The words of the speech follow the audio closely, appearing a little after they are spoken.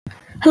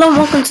Hello and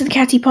welcome to the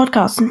Catty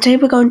Podcast, and today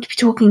we're going to be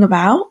talking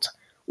about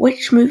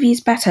which movie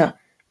is better,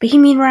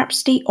 Bohemian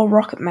Rhapsody or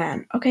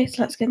Rocketman. Okay,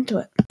 so let's get into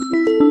it.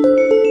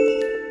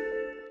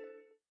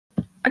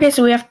 Okay,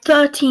 so we have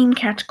 13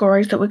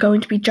 categories that we're going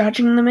to be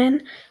judging them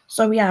in.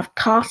 So we have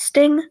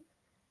casting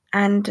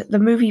and the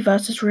movie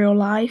versus real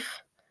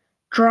life,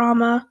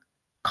 drama,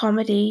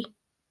 comedy,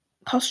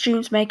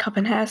 costumes, makeup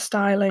and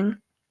hairstyling,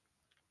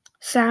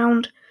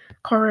 sound,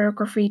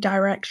 choreography,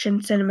 direction,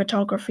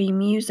 cinematography,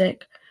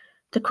 music,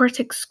 the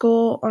critics'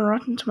 score on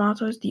Rotten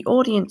Tomatoes, the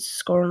audience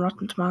score on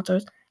Rotten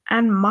Tomatoes,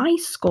 and my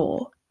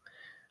score.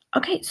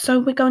 Okay, so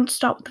we're going to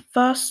start with the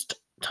first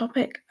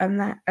topic,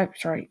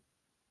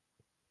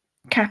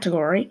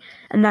 category,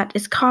 and that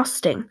is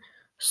casting.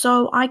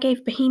 So I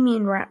gave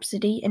Bohemian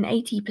Rhapsody an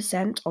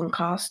 80% on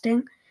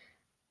casting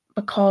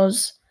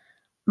because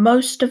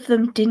most of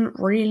them didn't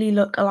really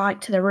look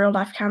alike to their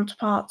real-life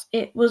counterparts.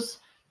 It was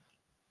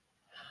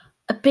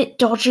a bit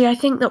dodgy. I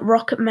think that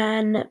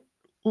Rocketman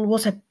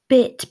was a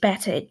bit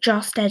better. It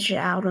just edged it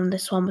out on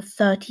this one with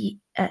 86%.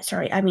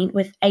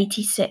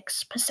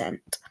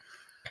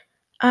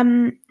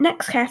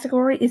 Next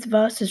category is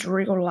versus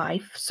real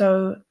life.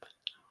 So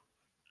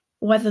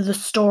whether the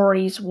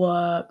stories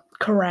were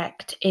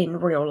correct in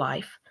real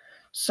life.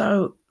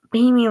 So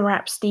Bohemian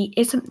Rhapsody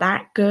isn't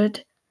that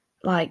good.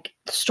 Like,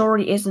 the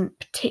story isn't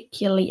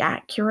particularly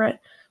accurate.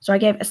 So I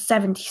gave it a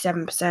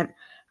 77%.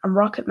 And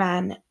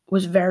Rocketman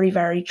was very,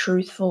 very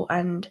truthful,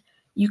 and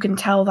you can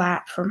tell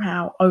that from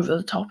how over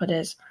the top it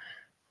is.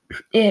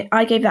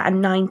 I gave that a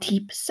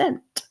 90%.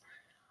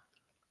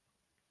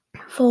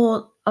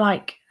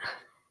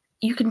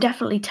 You can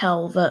definitely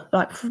tell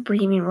that, for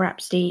Bohemian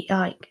Rhapsody,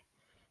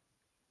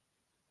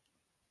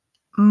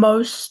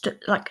 most of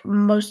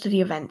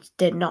the events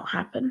did not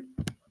happen.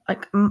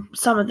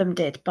 Some of them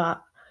did,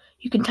 but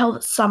you can tell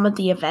that some of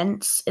the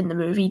events in the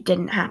movie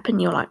didn't happen.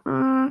 You're like,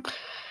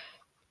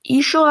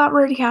 you sure that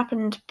really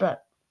happened?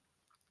 But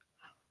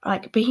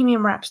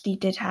Bohemian Rhapsody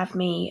did have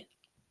me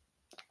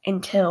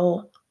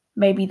until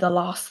maybe the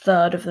last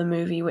third of the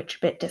movie, which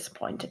a bit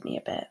disappointed me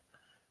a bit.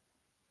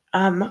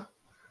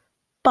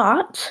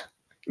 But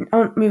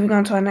moving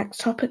on to our next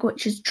topic,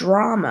 which is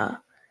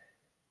drama.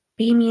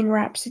 Bohemian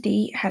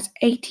Rhapsody has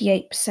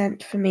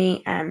 88% for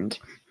me, and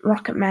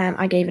Rocketman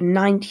I gave a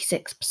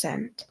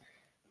 96%.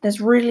 There's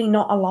really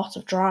not a lot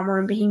of drama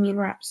in Bohemian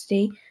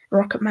Rhapsody.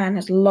 Rocketman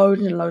has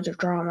loads and loads of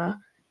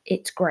drama.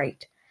 It's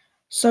great.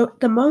 So at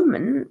the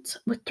moment,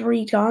 with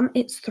 3 gone,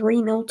 it's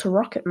 3-0 to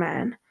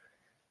Rocketman.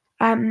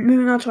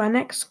 Moving on to our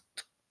next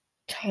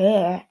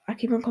I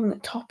keep on calling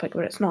it topic,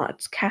 but it's not.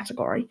 It's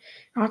category.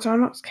 Now to our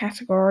next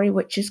category,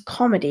 which is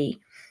comedy.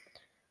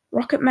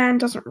 Rocketman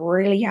doesn't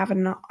really have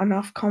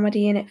enough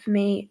comedy in it for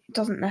me. It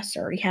doesn't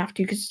necessarily have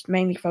to because it's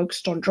mainly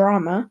focused on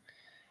drama.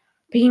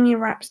 Bohemian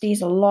Rhapsody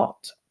is a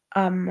lot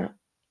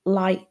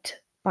lighter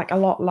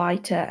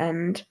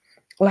and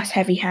less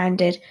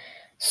heavy-handed.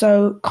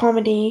 So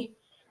comedy,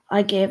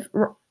 I give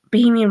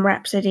Bohemian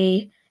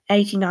Rhapsody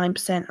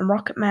 89% and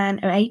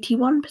Rocketman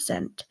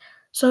 81%.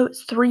 So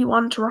it's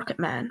 3-1 to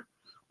Rocketman.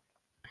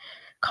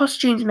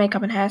 Costumes,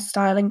 makeup, and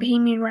hairstyling.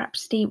 Bohemian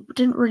Rhapsody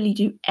didn't really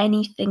do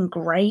anything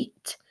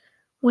great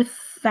with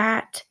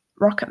that.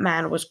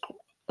 Rocketman was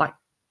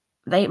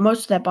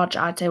most of their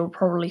budget, I'd say, were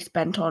probably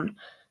spent on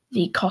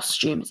the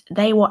costumes.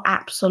 They were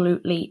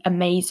absolutely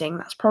amazing.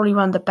 That's probably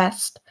one of the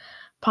best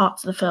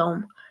parts of the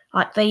film.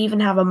 They even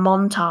have a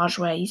montage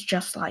where he's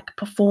just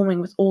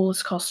performing with all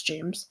his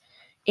costumes.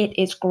 It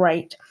is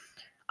great.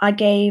 I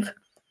gave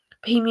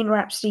Bohemian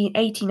Rhapsody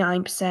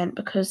 89%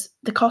 because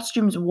the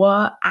costumes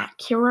were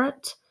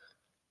accurate,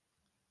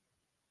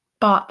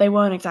 but they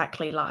weren't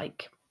exactly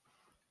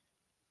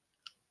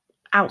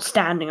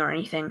outstanding or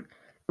anything.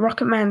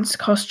 Rocketman's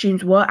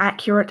costumes were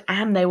accurate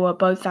and they were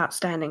both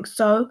outstanding,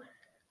 so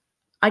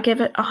I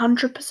give it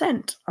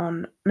 100%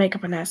 on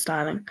makeup and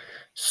hairstyling.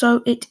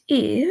 So it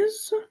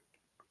is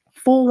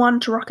 4-1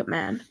 to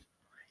Rocketman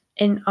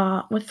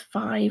with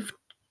 5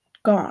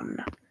 gone.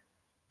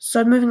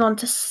 So moving on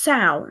to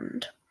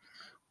sound.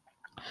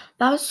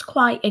 That was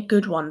quite a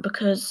good one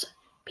because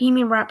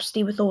Bohemian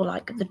Rhapsody, with all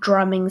the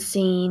drumming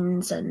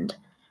scenes and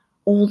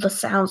all the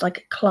sounds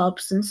at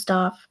clubs and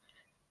stuff,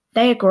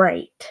 they're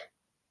great.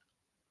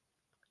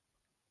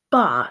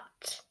 But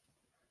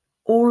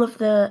all of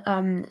the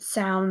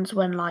sounds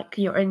when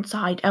you're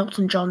inside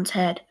Elton John's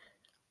head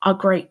are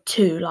great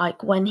too.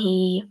 When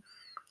he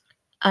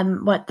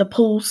the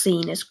pool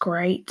scene is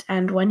great,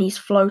 and when he's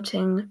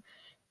floating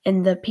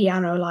in the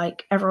piano,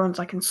 everyone's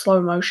in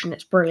slow motion,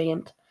 it's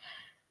brilliant.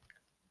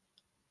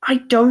 I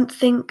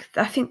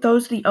think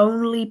those are the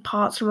only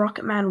parts of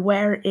Rocketman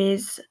where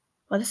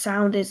the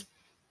sound is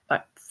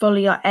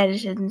fully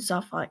edited and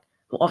stuff. Well,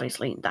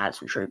 obviously that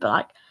isn't true,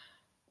 but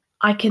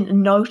I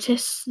can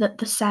notice that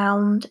the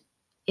sound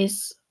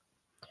is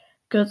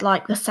good.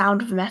 The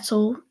sound of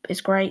metal is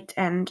great,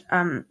 and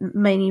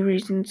many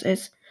reasons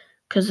is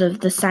because of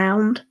the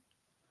sound.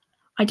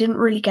 I didn't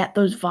really get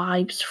those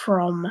vibes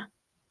from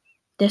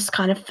this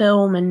kind of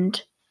film,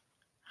 and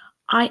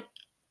I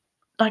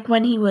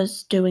when he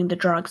was doing the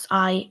drugs,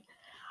 I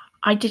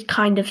I did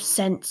kind of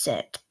sense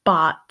it,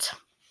 but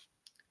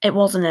it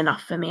wasn't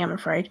enough for me, I'm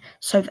afraid.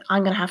 So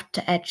I'm going to have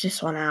to edge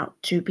this one out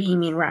to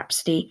Bohemian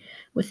Rhapsody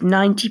with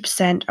 90%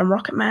 and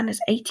Rocketman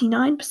is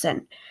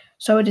 89%.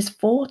 So it is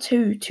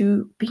 4-2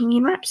 to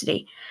Bohemian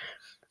Rhapsody.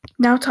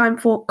 Now time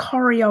for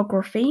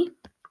choreography.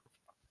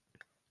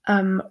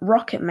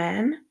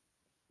 Rocketman,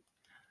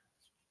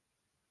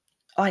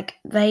 like,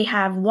 they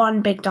have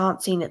one big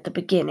dance scene at the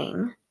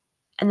beginning,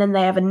 and then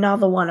they have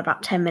another one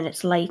about 10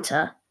 minutes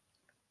later.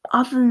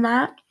 Other than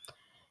that,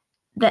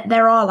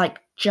 there are, like,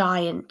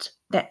 giant,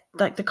 that,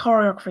 like, the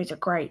choreographies are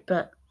great,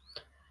 but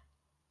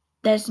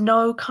there's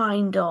no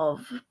kind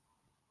of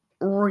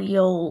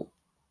real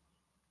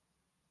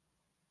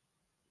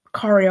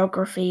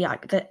choreography.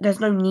 Like, there's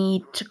no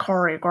need to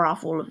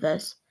choreograph all of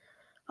this,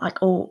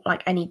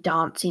 like any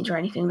dance scenes or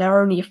anything. There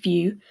are only a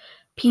few.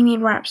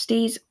 Bohemian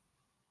Rhapsodies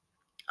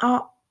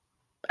are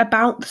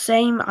about the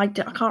same. I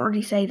can't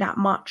really say that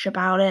much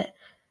about it,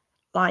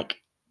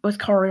 like, with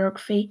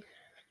choreography.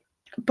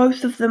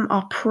 Both of them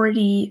are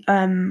pretty,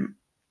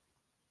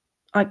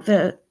 like,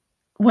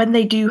 when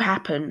they do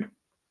happen,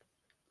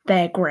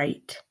 they're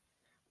great.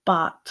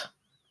 But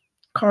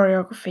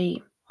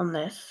choreography on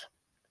this,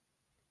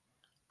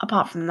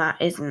 apart from that,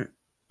 isn't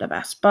the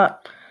best.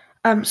 But,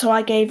 so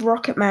I gave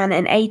Rocketman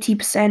an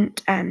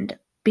 80% and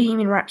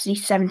Bohemian Rhapsody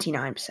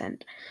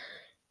 79%.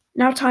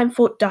 Now time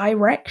for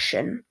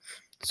direction.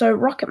 So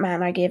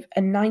Rocketman, I give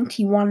a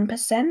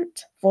 91%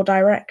 for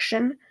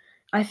direction.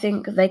 I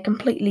think they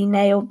completely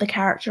nailed the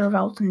character of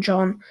Elton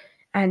John,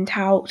 and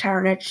how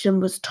Taron Egerton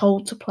was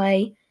told to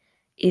play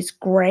is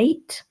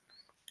great.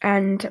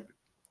 And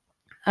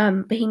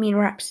Bohemian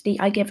Rhapsody,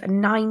 I give a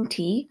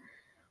 90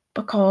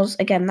 because,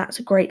 again, that's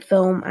a great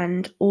film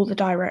and all the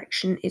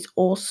direction is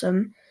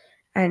awesome.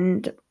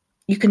 And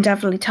you can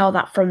definitely tell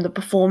that from the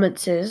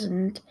performances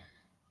and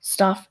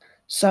stuff.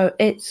 So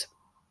it's,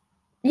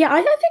 yeah,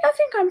 I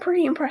think I'm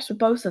pretty impressed with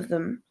both of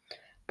them.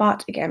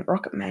 But again,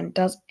 Rocketman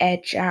does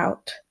edge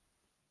out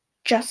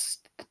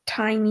just the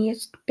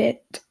tiniest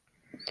bit.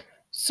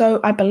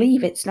 So I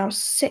believe it's now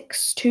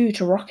 6-2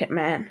 to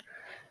Rocketman.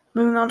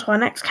 Moving on to our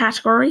next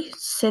category,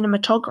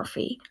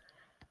 cinematography.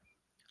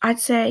 I'd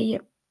say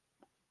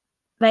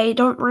they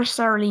don't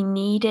necessarily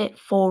need it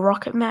for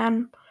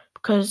Rocketman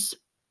because,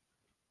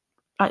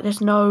 like,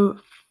 there's no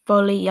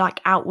fully,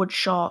 like, outward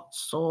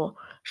shots or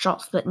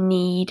shots that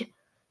need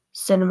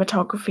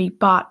cinematography,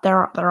 but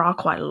there are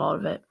quite a lot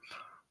of it.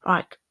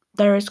 Like,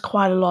 there is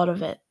quite a lot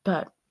of it,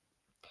 but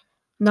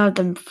none of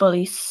them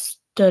fully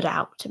stood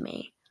out to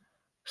me.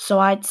 So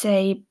I'd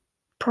say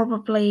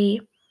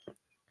probably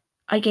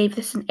I gave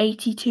this an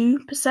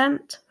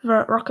 82%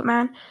 for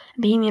Rocketman.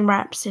 Bohemian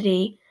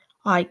Rhapsody,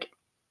 like,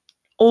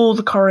 all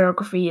the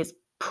choreography is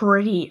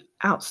pretty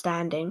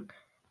outstanding.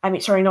 I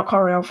mean, sorry, not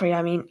choreography,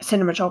 I mean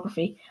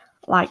cinematography.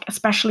 Like,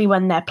 especially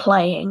when they're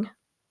playing.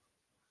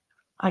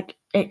 Like,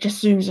 it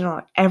just zooms in on,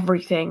 like,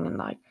 everything, and,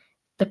 like,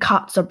 the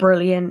cuts are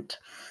brilliant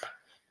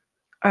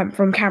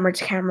from camera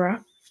to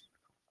camera.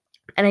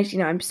 And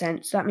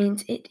 89%, so that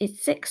means it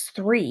is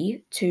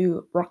 6-3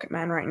 to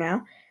Rocketman right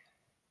now.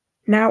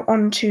 Now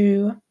on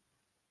to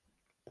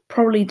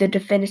probably the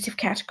definitive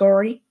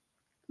category,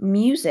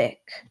 music.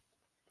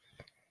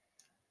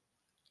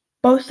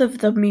 Both of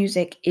the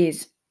music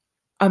is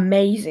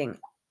amazing,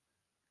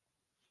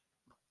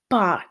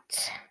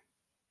 but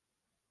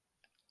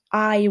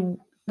I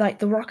like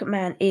the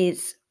Rocketman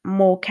is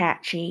more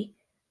catchy.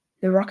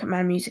 The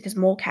Rocketman music is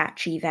more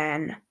catchy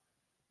than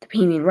the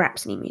Bohemian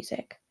Rhapsody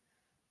music.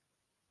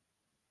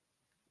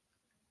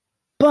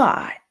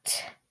 But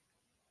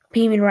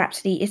Bohemian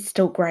Rhapsody is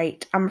still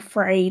great. I'm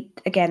afraid,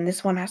 again,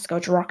 this one has to go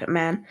to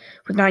Rocketman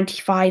with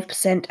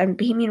 95% and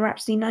Bohemian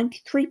Rhapsody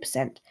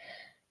 93%.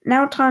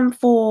 Now time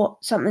for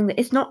something that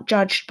is not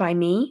judged by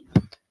me,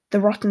 the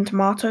Rotten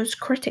Tomatoes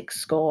critics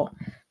score.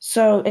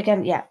 So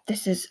again, yeah,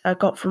 this is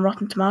got from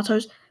Rotten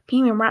Tomatoes.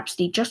 Bohemian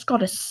Rhapsody just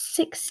got a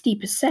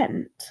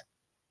 60%,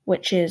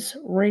 which is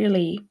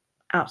really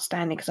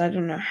outstanding because I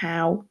don't know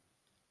how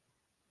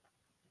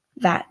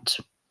that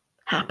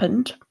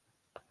happened.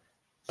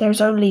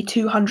 There's only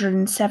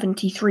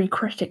 273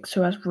 critics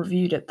who have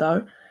reviewed it,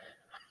 though.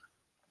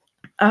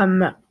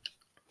 Yeah,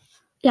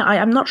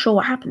 I'm not sure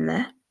what happened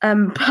there.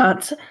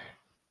 But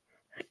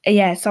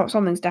yeah,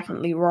 something's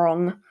definitely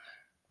wrong.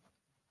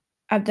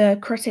 The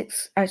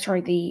critics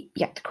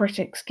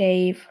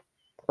gave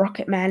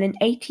Rocketman an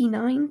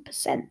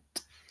 89%.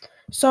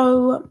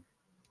 So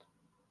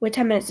we're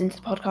 10 minutes into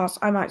the podcast.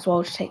 I might as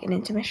well just take an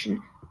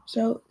intermission.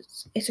 So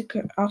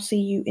I'll see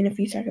you in a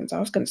few seconds. I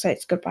was going to say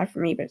it's goodbye for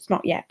me, but it's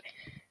not yet.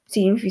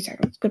 See you in a few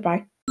seconds.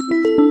 Goodbye.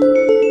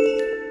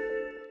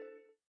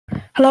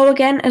 Hello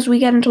again. As we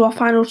get into our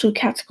final two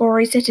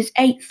categories, it is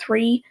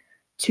 8-3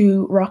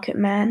 to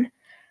Rocketman.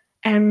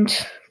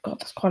 And, God,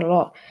 that's quite a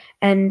lot.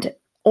 And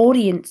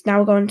audience, now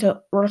we're going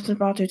to Rotten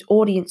Tomatoes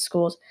audience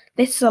scores.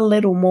 This is a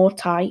little more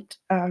tight.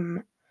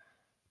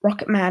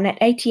 Rocketman at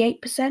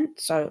 88%,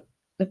 so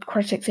the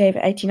critics gave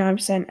it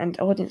 89% and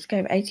the audience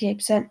gave it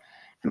 88%.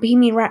 And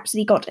Bohemian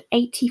Rhapsody got an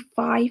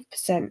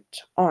 85%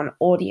 on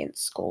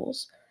audience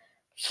scores.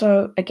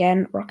 So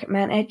again,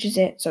 Rocketman edges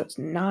it, so it's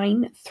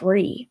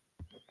 9-3.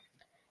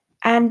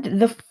 And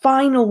the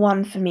final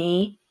one for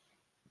me,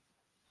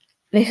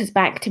 this is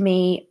back to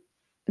me.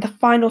 The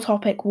final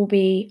topic will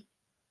be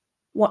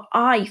what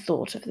I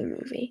thought of the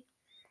movie.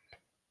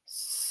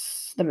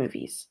 The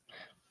movies.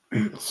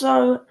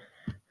 So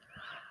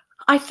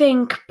I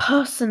think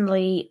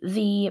personally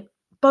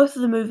both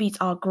of the movies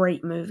are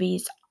great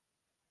movies.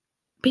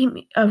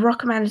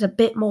 Rocketman is a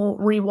bit more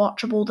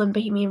rewatchable than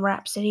Bohemian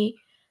Rhapsody.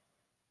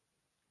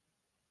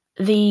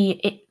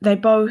 They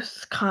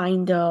both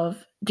kind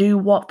of do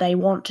what they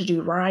want to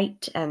do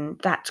right, and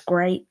that's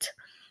great.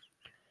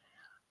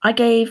 I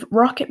gave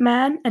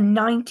Rocketman a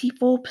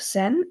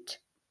 94%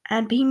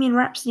 and Bohemian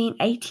Rhapsody an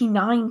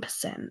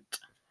 89%.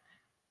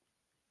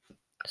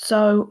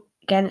 So,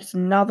 again, it's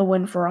another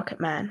win for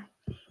Rocketman.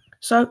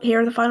 So,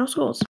 here are the final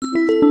scores.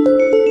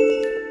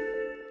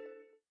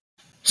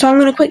 So, I'm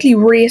going to quickly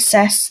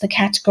reassess the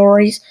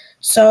categories.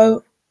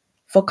 So,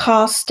 for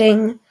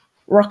casting,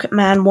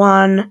 Rocketman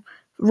won.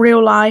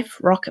 Real life,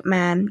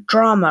 Rocketman.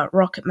 Drama,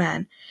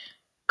 Rocketman.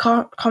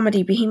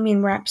 Comedy,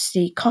 Bohemian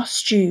Rhapsody.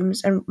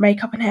 Costumes and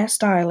makeup and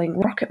hairstyling,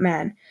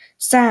 Rocketman.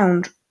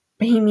 Sound,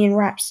 Bohemian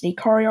Rhapsody.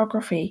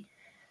 Choreography,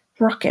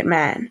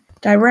 Rocketman.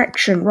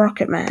 Direction,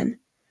 Rocketman.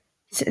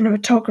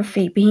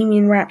 Cinematography,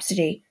 Bohemian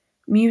Rhapsody.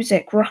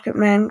 Music,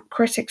 Rocketman.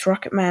 Critics,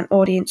 Rocketman.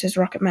 Audiences,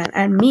 Rocketman.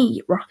 And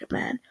me,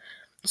 Rocketman.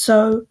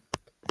 So,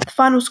 the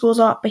final scores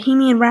are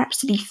Bohemian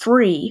Rhapsody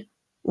 3,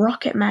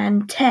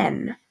 Rocketman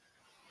 10.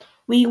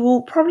 We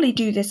will probably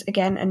do this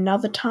again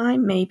another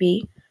time.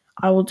 Maybe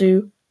I will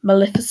do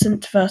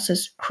Maleficent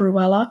versus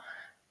Cruella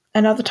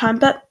another time.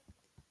 But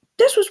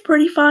this was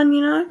pretty fun,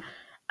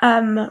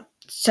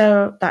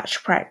 So that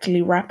should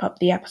practically wrap up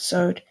the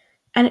episode.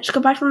 And it's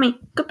goodbye from me.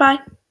 Goodbye.